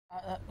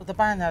The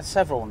band had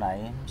several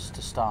names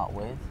to start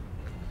with.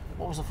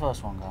 What was the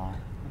first one, Guy?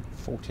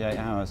 48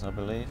 Hours, I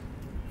believe.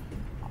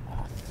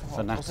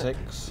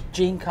 Fanatics.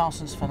 Gene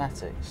Carson's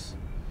Fanatics.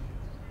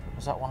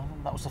 Was that one?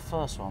 That was the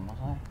first one,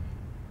 wasn't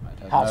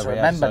it? I Hard don't to know,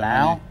 remember so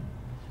now. many.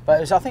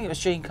 But I think it was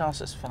Gene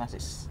Carson's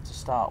Fanatics to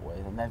start with,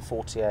 and then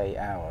 48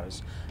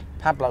 Hours.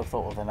 Pablo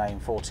thought of the name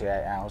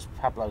 48 Hours.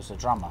 Pablo's the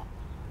drummer.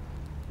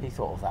 He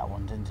thought of that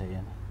one, didn't he?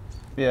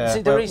 Yeah,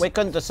 See, well, we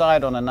couldn't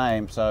decide on a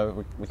name,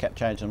 so we kept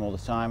changing them all the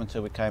time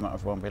until we came up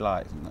with one we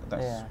liked, and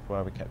that's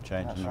why we kept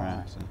changing around.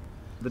 Right. So.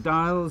 The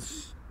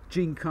Dials,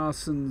 Gene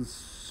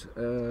Carson's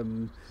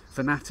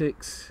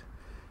Fanatics,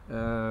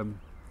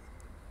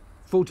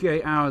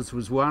 48 Hours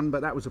was one,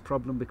 but that was a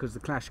problem because the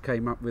Clash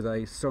came up with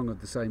a song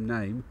of the same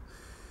name.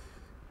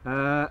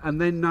 And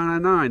then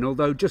 999,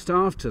 although just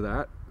after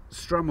that,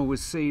 Strummer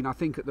was seen, I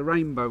think, at the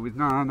Rainbow with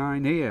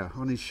 999 here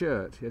on his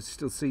shirt. You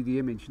still see the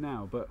image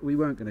now, but we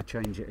weren't going to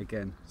change it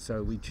again,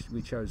 so we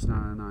chose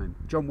 999.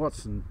 John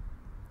Watson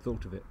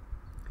thought of it,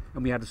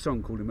 and we had a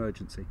song called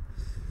Emergency.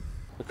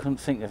 We couldn't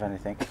think of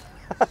anything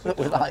that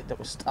we liked that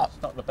was stuck.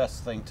 It's not the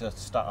best thing to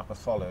start up a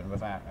following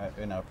without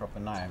a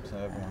proper name, so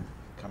everyone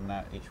coming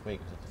out each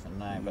week with a different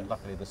name, but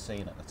luckily the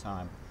scene at the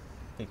time,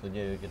 people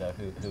knew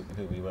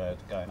who we were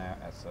going out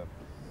as, so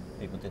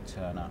people did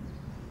turn up.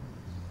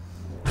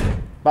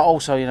 But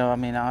also,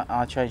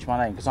 I changed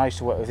my name because I used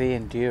to work with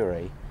Ian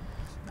Dury,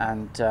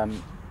 and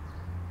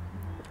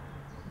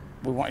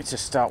we wanted to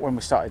start, when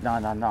we started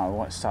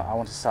 999, I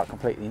wanted to start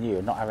completely new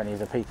and not have any of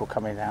the people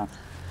coming down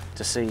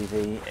to see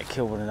the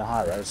Kilburn and the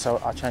High Road,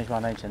 so I changed my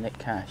name to Nick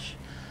Cash,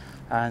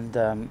 and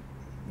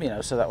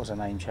so that was a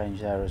name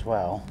change there as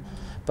well,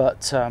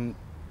 but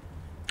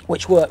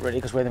which worked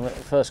really, because the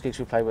first gigs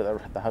we played with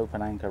the Hope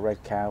and Anchor,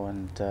 Red Cow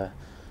and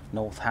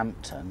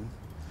Northampton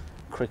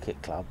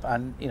Cricket Club,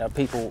 and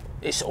people,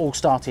 it's all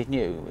started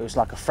new. It was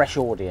like a fresh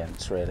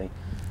audience really.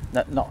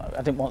 I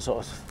didn't want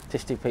sort of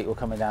 50 people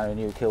coming down who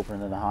knew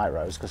Kilburn and the High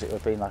Roads, because it would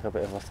have been like a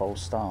bit of a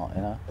false start,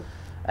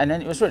 and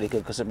then it was really good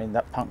because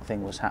that punk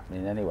thing was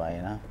happening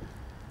anyway,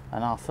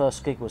 and our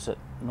first gig was at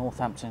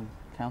Northampton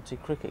County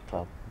Cricket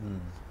Club.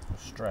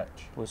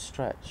 Stretch. With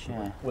Stretch,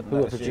 yeah. Wouldn't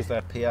let us use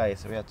their PA,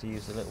 so we had to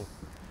use the little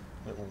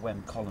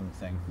Wen column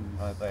thing.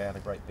 They had a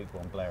great big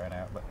one blaring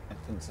out, but it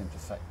didn't seem to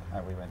affect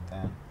how we went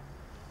down.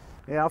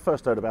 Yeah, I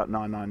first heard about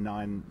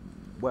 999,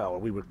 well,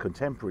 we were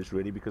contemporaries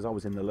really, because I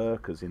was in the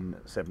Lurkers in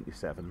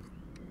 '77,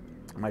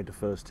 made the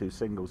first two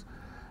singles,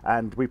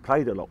 and we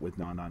played a lot with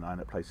 999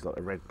 at places like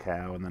the Red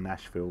Cow and the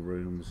Nashville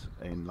Rooms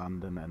in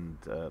London, and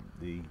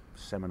the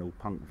seminal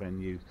punk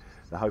venue,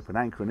 the Hope and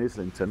Anchor in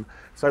Islington.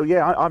 So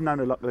yeah, I've known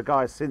a lot of the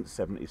guys since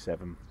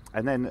 '77.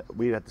 And then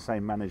we had the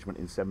same management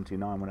in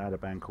 '79 when I had a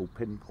band called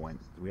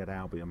Pinpoint. We had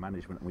Albion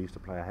management, and we used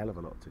to play a hell of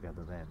a lot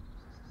together then.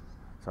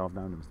 So I've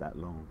known them that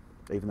long.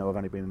 Even though I've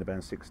only been in the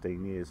band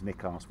 16 years,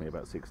 Nick asked me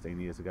about 16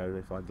 years ago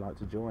if I'd like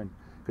to join,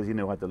 because he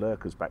knew I had the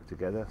Lurkers back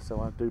together,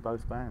 so I'd do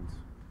both bands.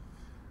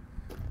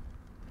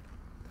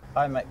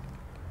 I met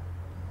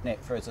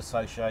Nick for his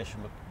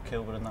association with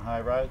Kilburn and the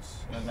High Roads,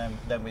 and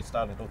then we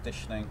started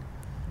auditioning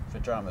for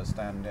drummers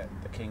down at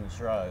the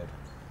King's Road.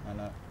 And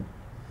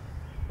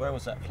where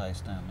was that place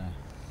down there?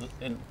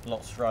 In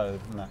Lots Road,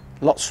 wasn't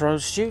it? Lots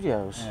Road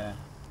Studios. Yeah.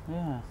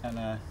 Yeah.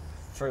 And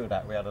through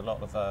that we had a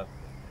lot of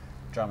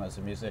drummers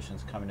and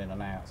musicians coming in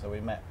and out, so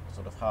we met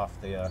sort of half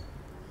the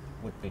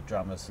would-be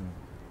drummers and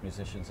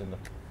musicians in the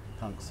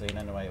punk scene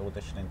anyway,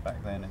 auditioning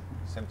back then in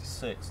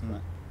 '76, isn't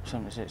it?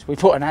 '76. We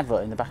put an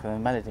advert in the back of the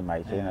Melody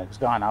Maker, because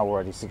Guy and I were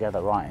already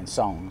together writing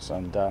songs,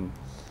 and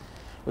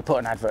we put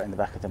an advert in the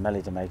back of the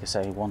Melody Maker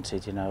saying he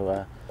wanted,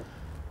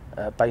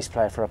 a bass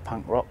player for a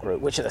punk rock group,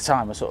 which at the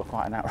time was sort of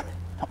quite an outrage.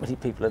 Not many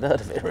people had heard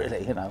of it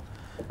really,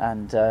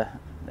 and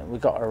we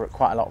got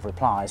quite a lot of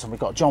replies, and we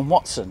got John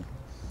Watson.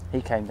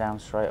 He came down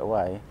straight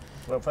away.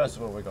 Well, first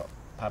of all, we got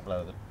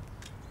Pablo.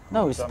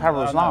 Pablo was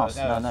last.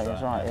 No, he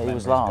was right. Yeah, he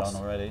was last.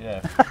 Gone already,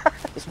 yeah.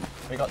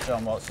 We got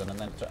John Watson, and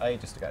then it took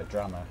ages to get a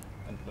drummer.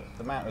 And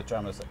the amount of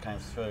drummers that came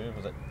through,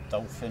 was it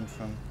Dolphin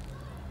from...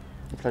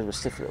 He played with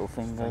Stiff Little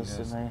Fingers,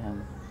 didn't he?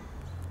 And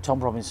Tom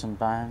Robinson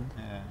Band.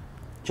 Yeah.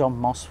 John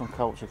Moss from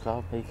Culture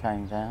Club, he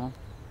came down.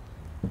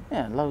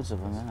 Yeah, loads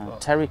of them. Yeah.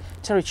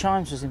 Terry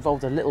Chimes was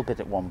involved a little bit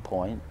at one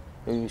point,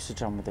 who used to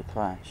drum with the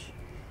Clash.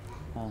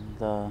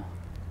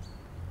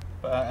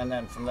 And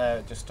then from there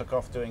it just took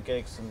off doing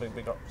gigs, and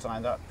we got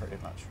signed up pretty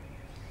much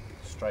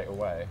straight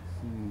away.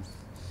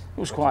 It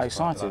was quite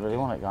exciting really,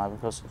 wasn't it, Guy?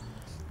 Because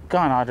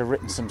Guy and I had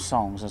written some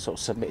songs and sort of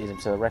submitted them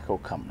to the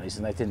record companies,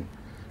 and they didn't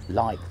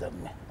like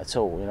them at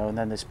all, and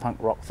then this punk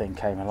rock thing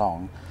came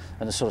along,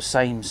 and the sort of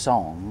same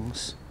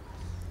songs,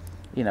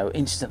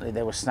 instantly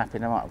they were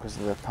snapping them up because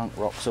of the punk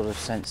rock sort of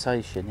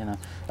sensation,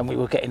 and we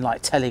were getting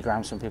like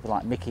telegrams from people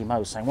like Mickey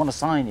Moe saying, want to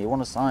sign you,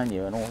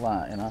 and all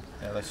that,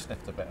 Yeah, they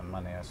sniffed a bit of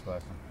money, I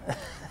suppose.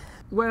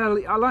 Well,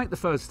 I like the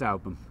first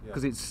album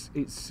because it's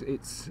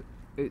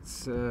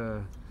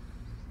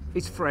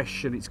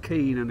fresh and it's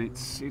keen, and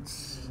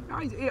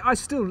I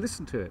still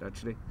listen to it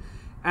actually,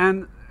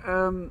 and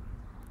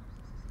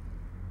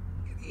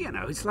you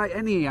know, it's like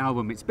any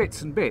album, it's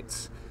bits and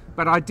bits.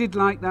 But I did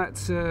like that,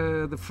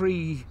 the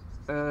free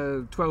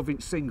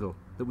 12-inch single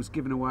that was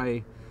given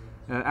away,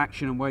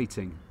 Action and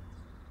Waiting.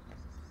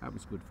 That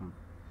was good fun.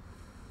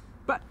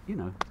 But, you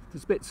know,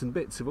 there's bits and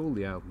bits of all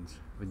the albums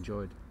I've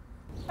enjoyed.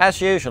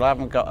 As usual, I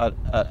haven't got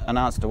an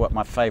answer to what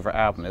my favourite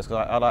album is,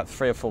 because I like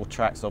 3 or 4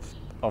 tracks off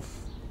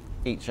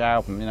each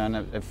album, you know, and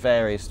it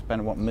varies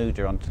depending on what mood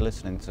you're on to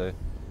listening to.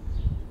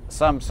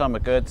 Some are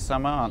good,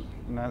 some aren't.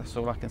 You know, that's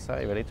all I can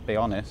say, really, to be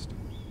honest.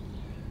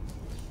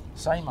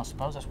 Same, I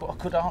suppose. That's what I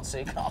could answer.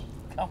 You can't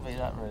be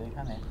that, really,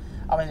 can you?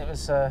 I mean, it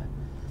was.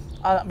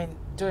 I mean,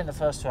 doing the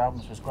first 2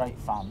 albums was great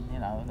fun, you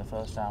know, the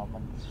first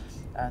album,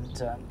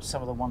 and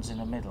some of the ones in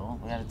the middle.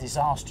 We had a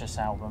disastrous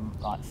album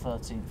like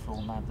 13th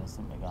Floor Madness,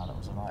 didn't we, guy? That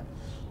was like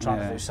trying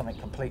to do something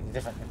completely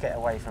different and get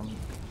away from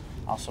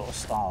our sort of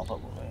style,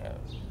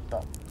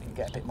 but you can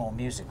get a bit more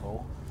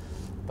musical.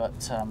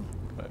 But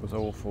it was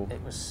awful.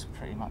 It was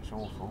pretty much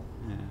awful.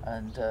 Yeah.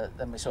 And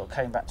then we sort of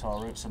came back to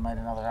our roots and made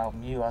another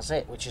album, You Are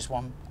It, which is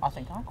one I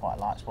think I quite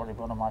like. It's probably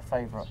one of my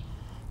favourite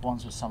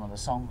ones with some of the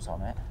songs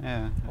on it.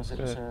 Yeah, because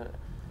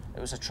it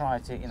was a try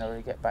to, you know,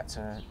 really get back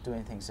to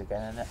doing things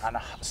again and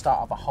a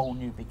start of a whole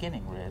new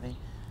beginning, really,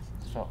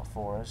 sort of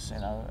for us, you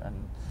know.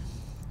 And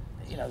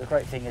you know, the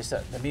great thing is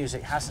that the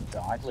music hasn't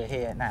died. We're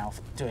here now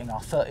doing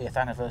our 30th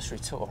anniversary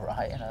tour,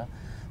 right? You know,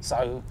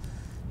 so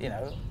you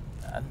know,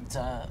 and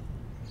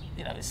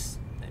you know,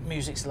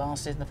 music's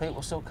lasted, and the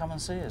people still come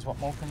and see us. What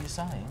more can you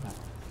say? You know?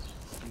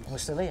 And we're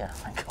still here,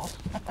 thank God.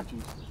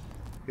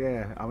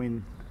 Yeah, I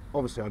mean,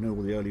 obviously I knew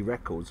all the early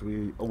records.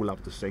 We all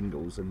loved the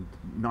singles, and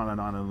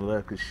 999 and the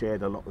Lurkers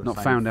shared a lot of the Not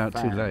same found out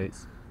fans. too late.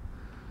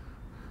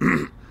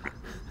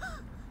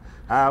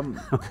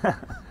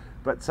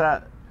 But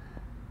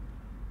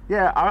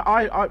yeah,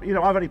 I you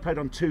know, I've only played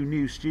on 2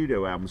 new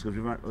studio albums because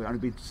we've only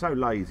been so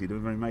lazy that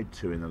we've only made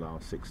 2 in the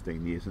last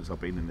 16 years since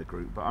I've been in the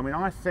group. But I mean,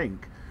 I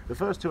think the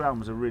first 2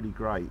 albums are really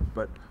great,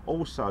 but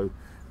also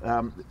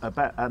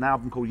about an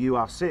album called You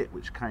Are It,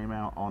 which came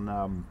out on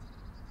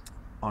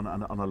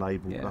a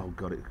label. Yeah. Oh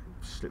God, it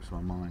slips my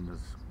mind.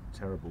 That's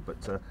terrible.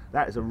 But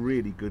that is a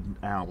really good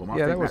album. I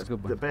Yeah, think that was that's a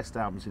good one. the best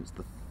album since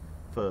the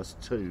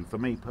first 2 for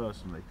me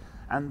personally.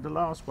 And the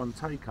last one,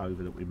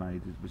 Takeover, that we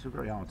made, which is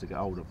very hard to get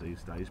hold of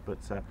these days, but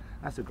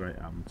that's a great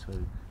album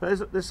too.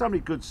 But there's so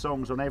many good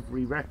songs on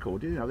every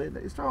record. You know,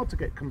 it's hard to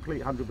get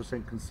complete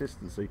 100%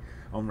 consistency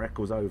on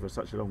records over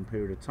such a long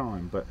period of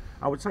time. But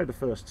I would say the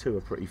first 2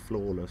 are pretty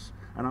flawless,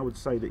 and I would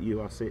say that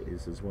You Are It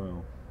is as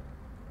well.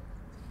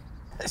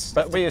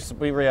 But we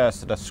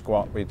rehearsed at a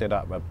squat. We did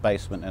up a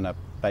basement in a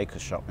baker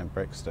shop in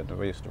Brixton.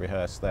 We used to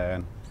rehearse there,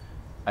 and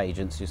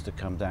agents used to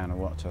come down and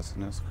watch us.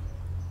 And it was,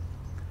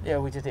 Yeah,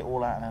 we did it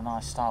all out in a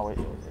nice style. It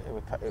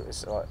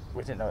was like,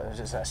 we didn't know it was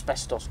just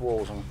asbestos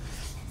walls, and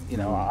you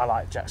know, I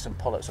like Jackson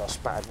Pollock, so I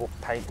spattered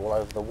paintball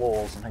over the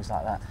walls and things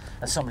like that.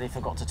 And somebody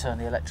forgot to turn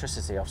the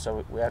electricity off,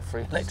 so we had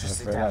free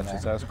electricity down there.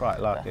 so I was quite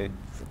lucky,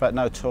 but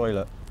no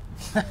toilet.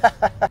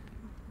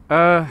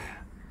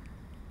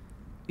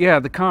 Yeah,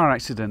 the car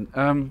accident.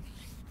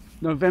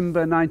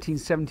 November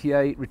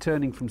 1978,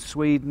 returning from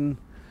Sweden.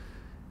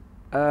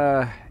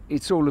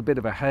 It's all a bit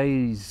of a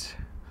haze.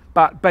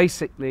 But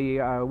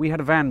basically, we had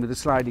a van with a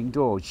sliding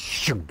door,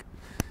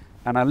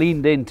 and I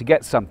leaned in to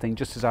get something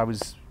just as I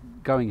was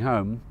going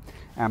home,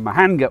 and my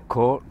hand got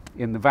caught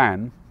in the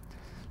van.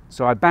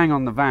 So I bang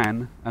on the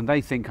van, and they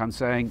think I'm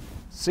saying,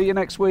 "See you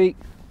next week,"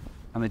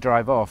 and they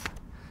drive off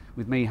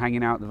with me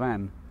hanging out the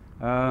van.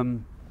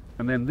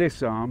 And then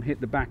this arm hit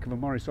the back of a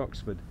Morris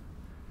Oxford,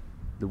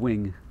 the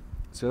wing.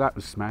 So that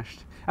was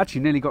smashed.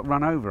 Actually nearly got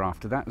run over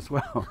after that as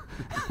well.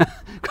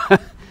 I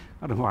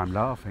don't know why I'm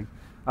laughing.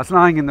 I was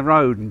lying in the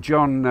road, and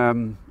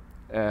John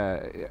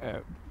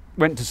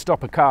went to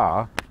stop a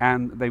car,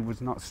 and they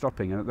was not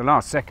stopping. And at the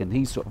last second,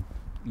 he sort of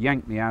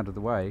yanked me out of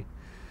the way.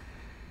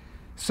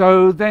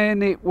 So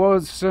then it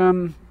was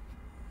a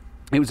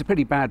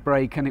pretty bad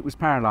break, and it was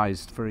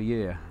paralysed for a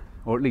year.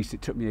 Or at least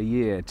it took me a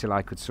year till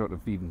I could sort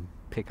of even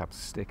pick up a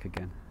stick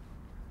again.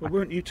 Well,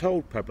 weren't you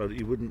told, Pablo, that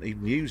you wouldn't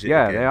even use it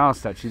Yeah, again? they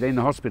asked actually. In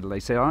the hospital, they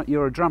said,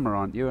 "You're a drummer,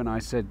 aren't you?" And I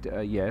said,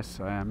 "Yes,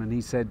 I am." And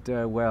he said,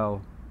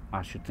 "Well,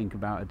 I should think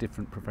about a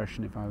different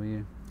profession if I were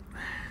you."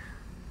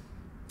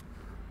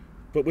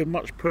 But with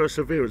much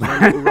perseverance, and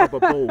a little rubber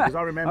ball. Because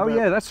I remember, Oh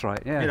yeah, that's right.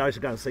 Yeah. you know, I used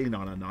to go and see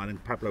 999,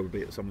 and Pablo would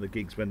be at some of the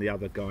gigs when the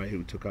other guy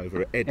who took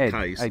over, Ed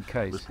Case,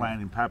 was playing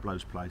in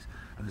Pablo's place.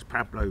 And there's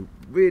Pablo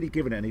really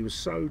giving it, and he was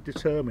so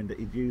determined that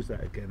he'd use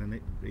that again,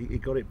 and he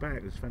got it back.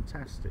 It was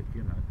fantastic,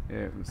 you know.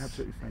 Yeah, it was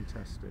Absolutely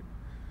fantastic.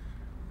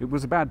 It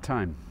was a bad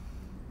time.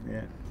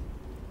 Yeah.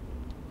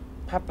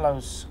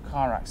 Pablo's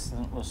car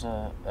accident was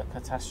a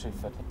catastrophe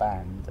for the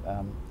band.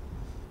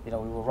 You know,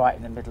 we were right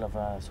in the middle of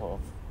a sort of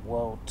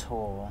world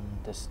tour,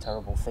 and this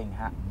terrible thing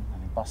happened,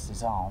 and he busted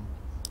his arm.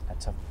 Had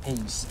to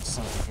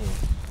see what he did.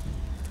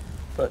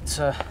 But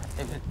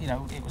you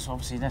know, it was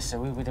obviously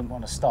necessary. We didn't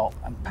want to stop,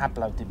 and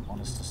Pablo didn't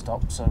want us to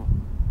stop, so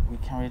we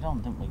carried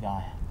on, didn't we,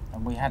 Guy?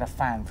 And we had a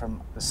fan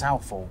from the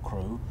Southall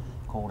crew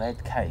called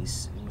Ed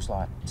Case. He was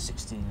like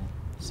 16,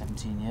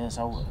 17 years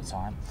old at the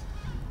time,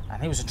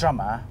 and he was a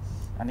drummer,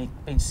 and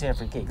he'd been to see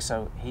every gig,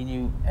 so he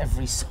knew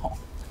every song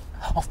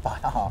off by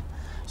heart.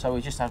 So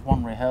we just had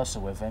one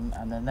rehearsal with him,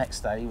 and the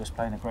next day he was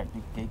playing a great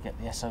big gig at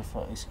the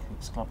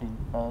SO36 Club in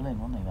Berlin,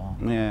 wasn't he,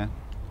 guy? Yeah,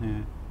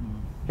 yeah.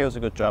 He was a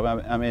good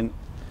drummer. I mean,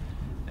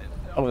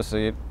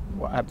 obviously,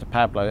 what happened to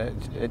Pablo,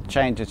 it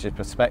changes your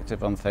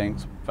perspective on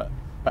things, but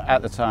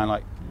at the time,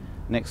 like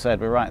Nick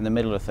said, we're right in the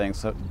middle of things,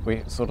 so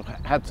we sort of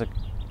had to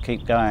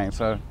keep going.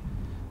 So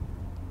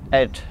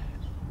Ed,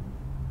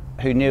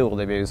 who knew all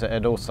the music,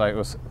 Ed also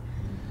was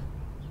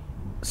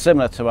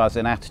similar to us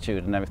in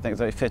attitude and everything,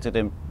 so he fitted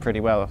in pretty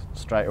well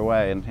straight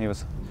away, and he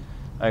was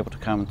able to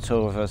come and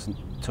tour with us and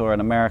tour in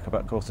America,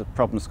 but of course the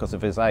problems because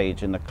of his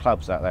age in the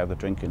clubs out there, the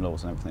drinking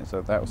laws and everything,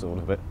 so that was all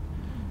a bit,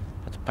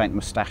 had to paint a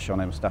moustache on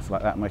him and stuff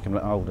like that, make him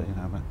look older, you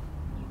know.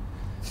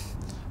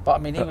 But I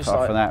mean, he was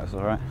apart like, from that, it was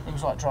all right. He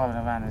was like driving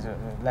a van.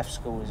 He left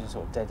school as a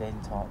sort of dead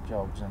end type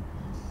jobs, and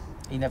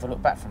he never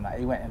looked back from that.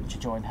 He went to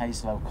join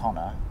Hazel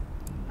O'Connor,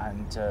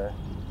 and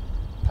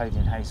played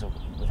in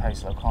with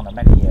Hazel O'Connor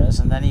many years,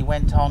 and then he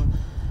went on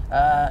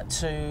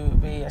to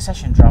be a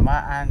session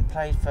drummer and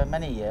played for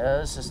many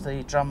years as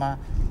the drummer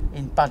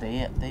in Buddy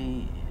at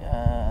the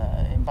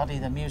in Buddy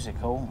the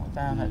musical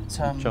down at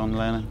John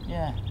Lennon.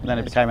 Yeah. And then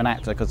he became an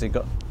actor because he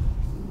got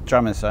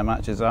drumming so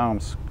much, his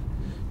arms,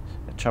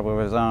 had trouble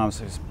with his arms,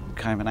 so he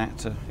became an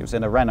actor. He was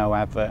in a Renault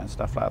advert and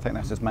stuff like that. I think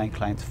that's his main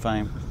claim to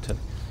fame.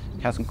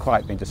 He hasn't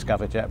quite been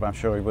discovered yet, but I'm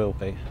sure he will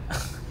be.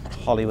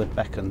 Hollywood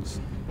beckons.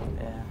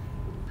 Yeah.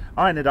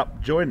 I ended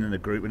up joining the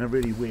group in a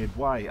really weird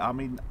way. I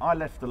mean, I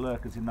left the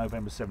Lurkers in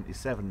November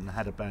 '77 and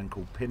had a band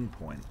called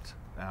Pinpoint,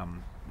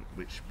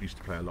 which used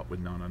to play a lot with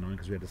 999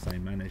 because we had the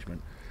same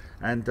management.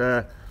 And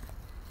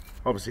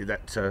obviously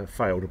that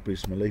failed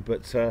abysmally,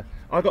 but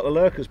I got the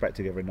Lurkers back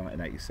together in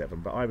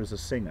 1987, but I was a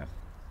singer.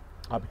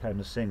 I became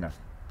a singer.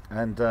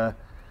 And I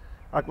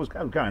was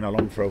going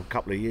along for a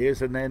couple of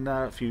years, and then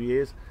a few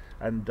years,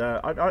 and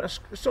I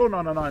saw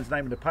 999's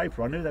name in the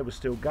paper. I knew they were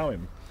still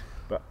going.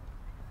 But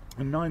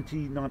in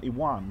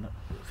 1991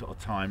 sort of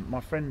time, my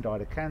friend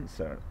died of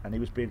cancer, and he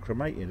was being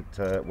cremated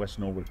at West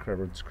Norwood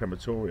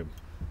Crematorium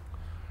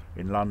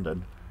in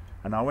London.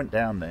 And I went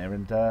down there,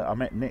 and I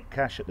met Nick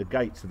Cash at the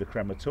gates of the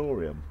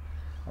crematorium.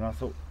 And I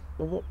thought,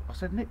 well, I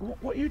said, Nick,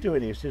 what are you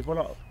doing here? He says,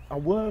 well, I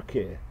work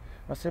here.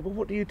 I said, well,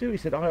 what do you do? He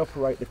said, I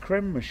operate the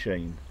creme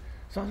machine.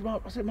 So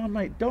I said, my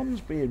mate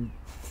Dom's being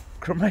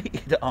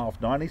cremated at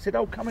 9:30. He said,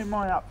 oh, come in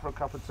my hut for a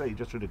cup of tea,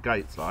 just through the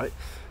gates, like.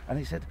 And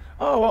he said,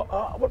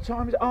 oh, what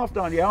time is it?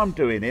 9:30. Yeah, I'm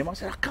doing him. I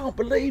said, I can't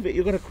believe it.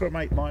 You're going to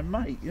cremate my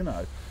mate, you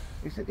know.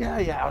 He said,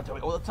 yeah, I do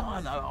it all the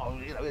time. Oh,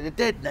 you know, they're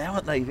dead now,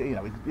 aren't they?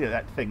 You know,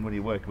 that thing when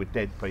you're working with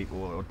dead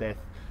people or death,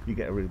 you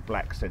get a really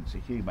black sense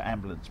of humour.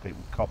 Ambulance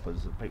people,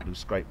 coppers, and people who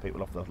scrape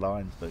people off the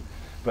lines do.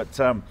 But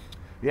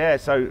yeah,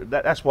 so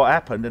that's what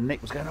happened. And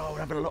Nick was going, oh, we're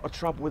having a lot of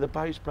trouble with a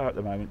bass player at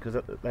the moment,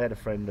 because they had a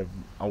friend,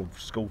 old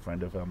school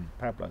friend of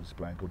Pablo's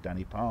playing called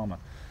Danny Palmer,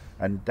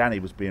 and Danny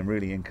was being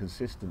really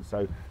inconsistent.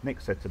 So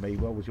Nick said to me,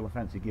 well, would you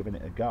fancy giving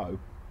it a go?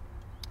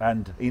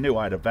 And he knew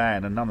I had a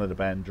van and none of the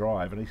band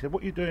drive. And he said,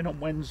 what are you doing on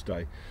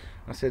Wednesday?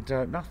 I said,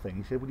 nothing.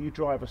 He said, will you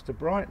drive us to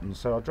Brighton?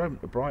 So I drove him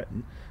to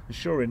Brighton, and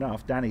sure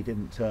enough, Danny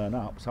didn't turn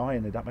up, so I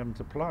ended up having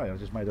to play. I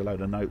just made a load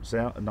of notes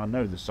out, and I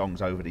know the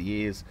songs over the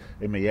years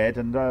in my head,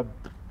 and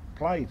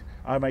played.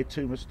 I made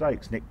 2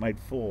 mistakes. Nick made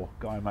 4.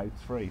 Guy made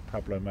 3.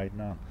 Pablo made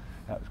none.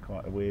 That was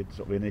quite a weird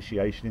sort of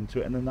initiation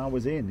into it, and then I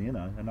was in, you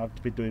know, and I've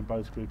been doing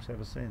both groups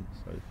ever since.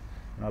 So,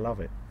 and I love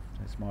it.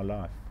 It's my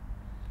life.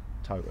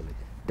 Totally.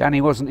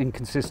 Danny wasn't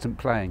inconsistent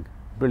playing.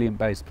 Brilliant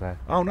bass player.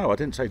 Oh no, I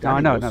didn't say Danny. No,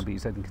 I know, was. no, but you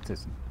said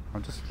inconsistent.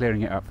 I'm just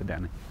clearing it up for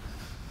Danny.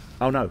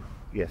 Oh no,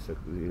 yes,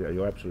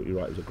 you're absolutely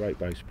right. He was a great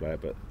bass player,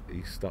 but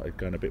he started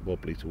going a bit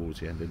wobbly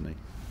towards the end, didn't he?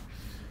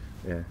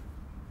 Yeah.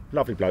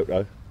 Lovely bloke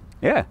though.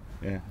 Yeah.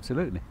 Yeah.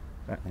 Absolutely.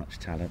 That much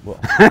talent.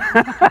 What?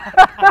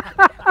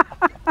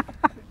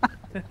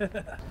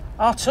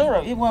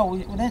 Arturo, well,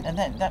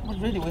 that was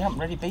really, we haven't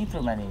really been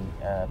through many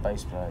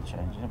bass player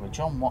changes. But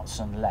John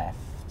Watson left.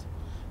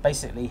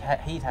 Basically,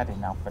 he'd had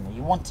enough, and he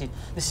wanted.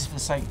 This is for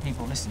the sake of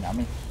people listening. I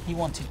mean, he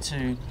wanted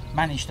to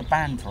manage the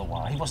band for a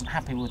while. He wasn't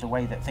happy with the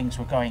way that things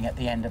were going at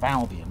the end of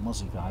Albion,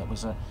 was he, Guy?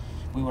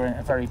 We were in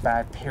a very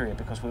bad period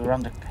because we were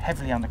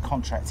heavily under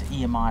contract to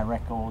EMI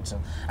Records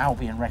and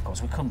Albion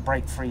Records. We couldn't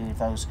break free of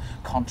those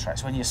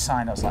contracts. When you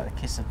sign up, it's like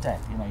the kiss of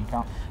death. You know, you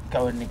can't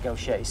go and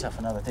negotiate yourself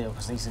another deal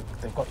because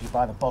they've got you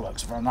by the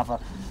bollocks for another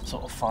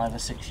sort of 5 or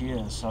 6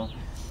 years. So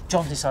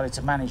John decided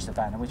to manage the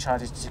band, and we tried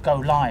to go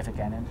live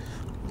again and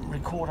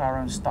record our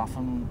own stuff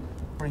and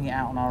bring it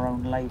out on our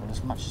own label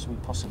as much as we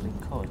possibly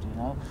could, you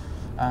know.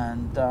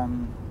 And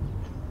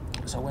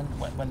so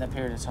when the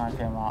period of time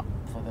came up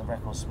for the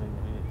records we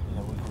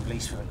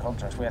released for the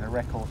contracts, we had a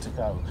record to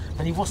go.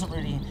 But he wasn't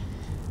really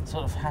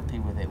sort of happy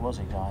with it, was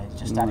he, Guy? He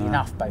just had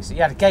enough,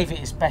 basically. He gave it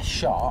his best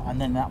shot, and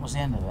then that was the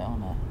end of it,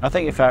 wasn't it? I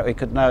think he felt he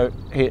could know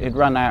he'd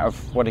run out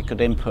of what he could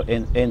input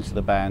into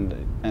the band,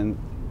 and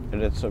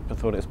it sort of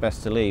thought it was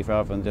best to leave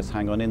rather than just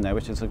hang on in there,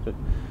 which is a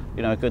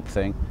good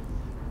thing.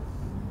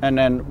 And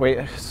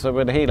then so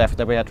when he left,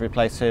 then we had to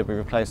replace him. We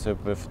replaced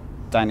him with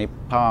Danny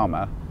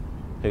Palmer,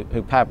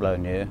 who Pablo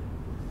knew,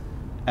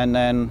 and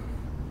then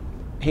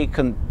he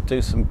couldn't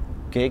do some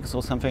gigs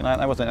or something like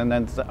that, wasn't it? And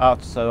then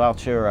so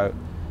Arturo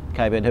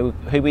came in,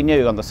 who we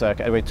knew on the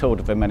circuit. We toured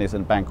with him when he was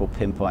in a band called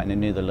Pinpoint, and he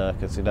knew the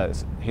Lurkers. You know,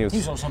 he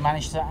was also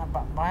managed that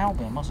by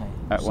Albion, wasn't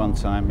he? At one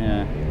time,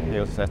 yeah. He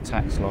was their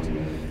tax loss.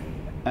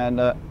 And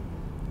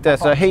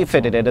so he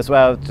fitted in as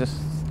well, just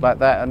like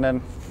that. And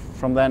then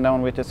from then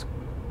on, we just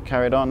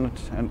carried on,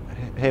 and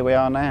here we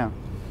are now.